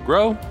continues to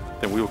grow,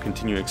 then we will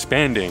continue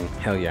expanding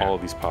all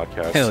of these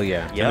podcasts. Hell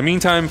yeah. In the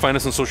meantime, find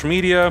us on social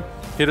media,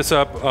 hit us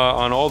up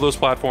on all those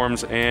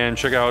platforms, and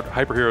check out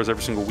Hyper Heroes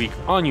every single week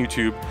on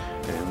YouTube.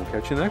 And we'll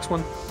catch you in the next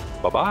one.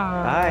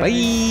 Bye-bye.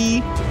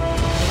 Bye.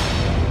 Bye.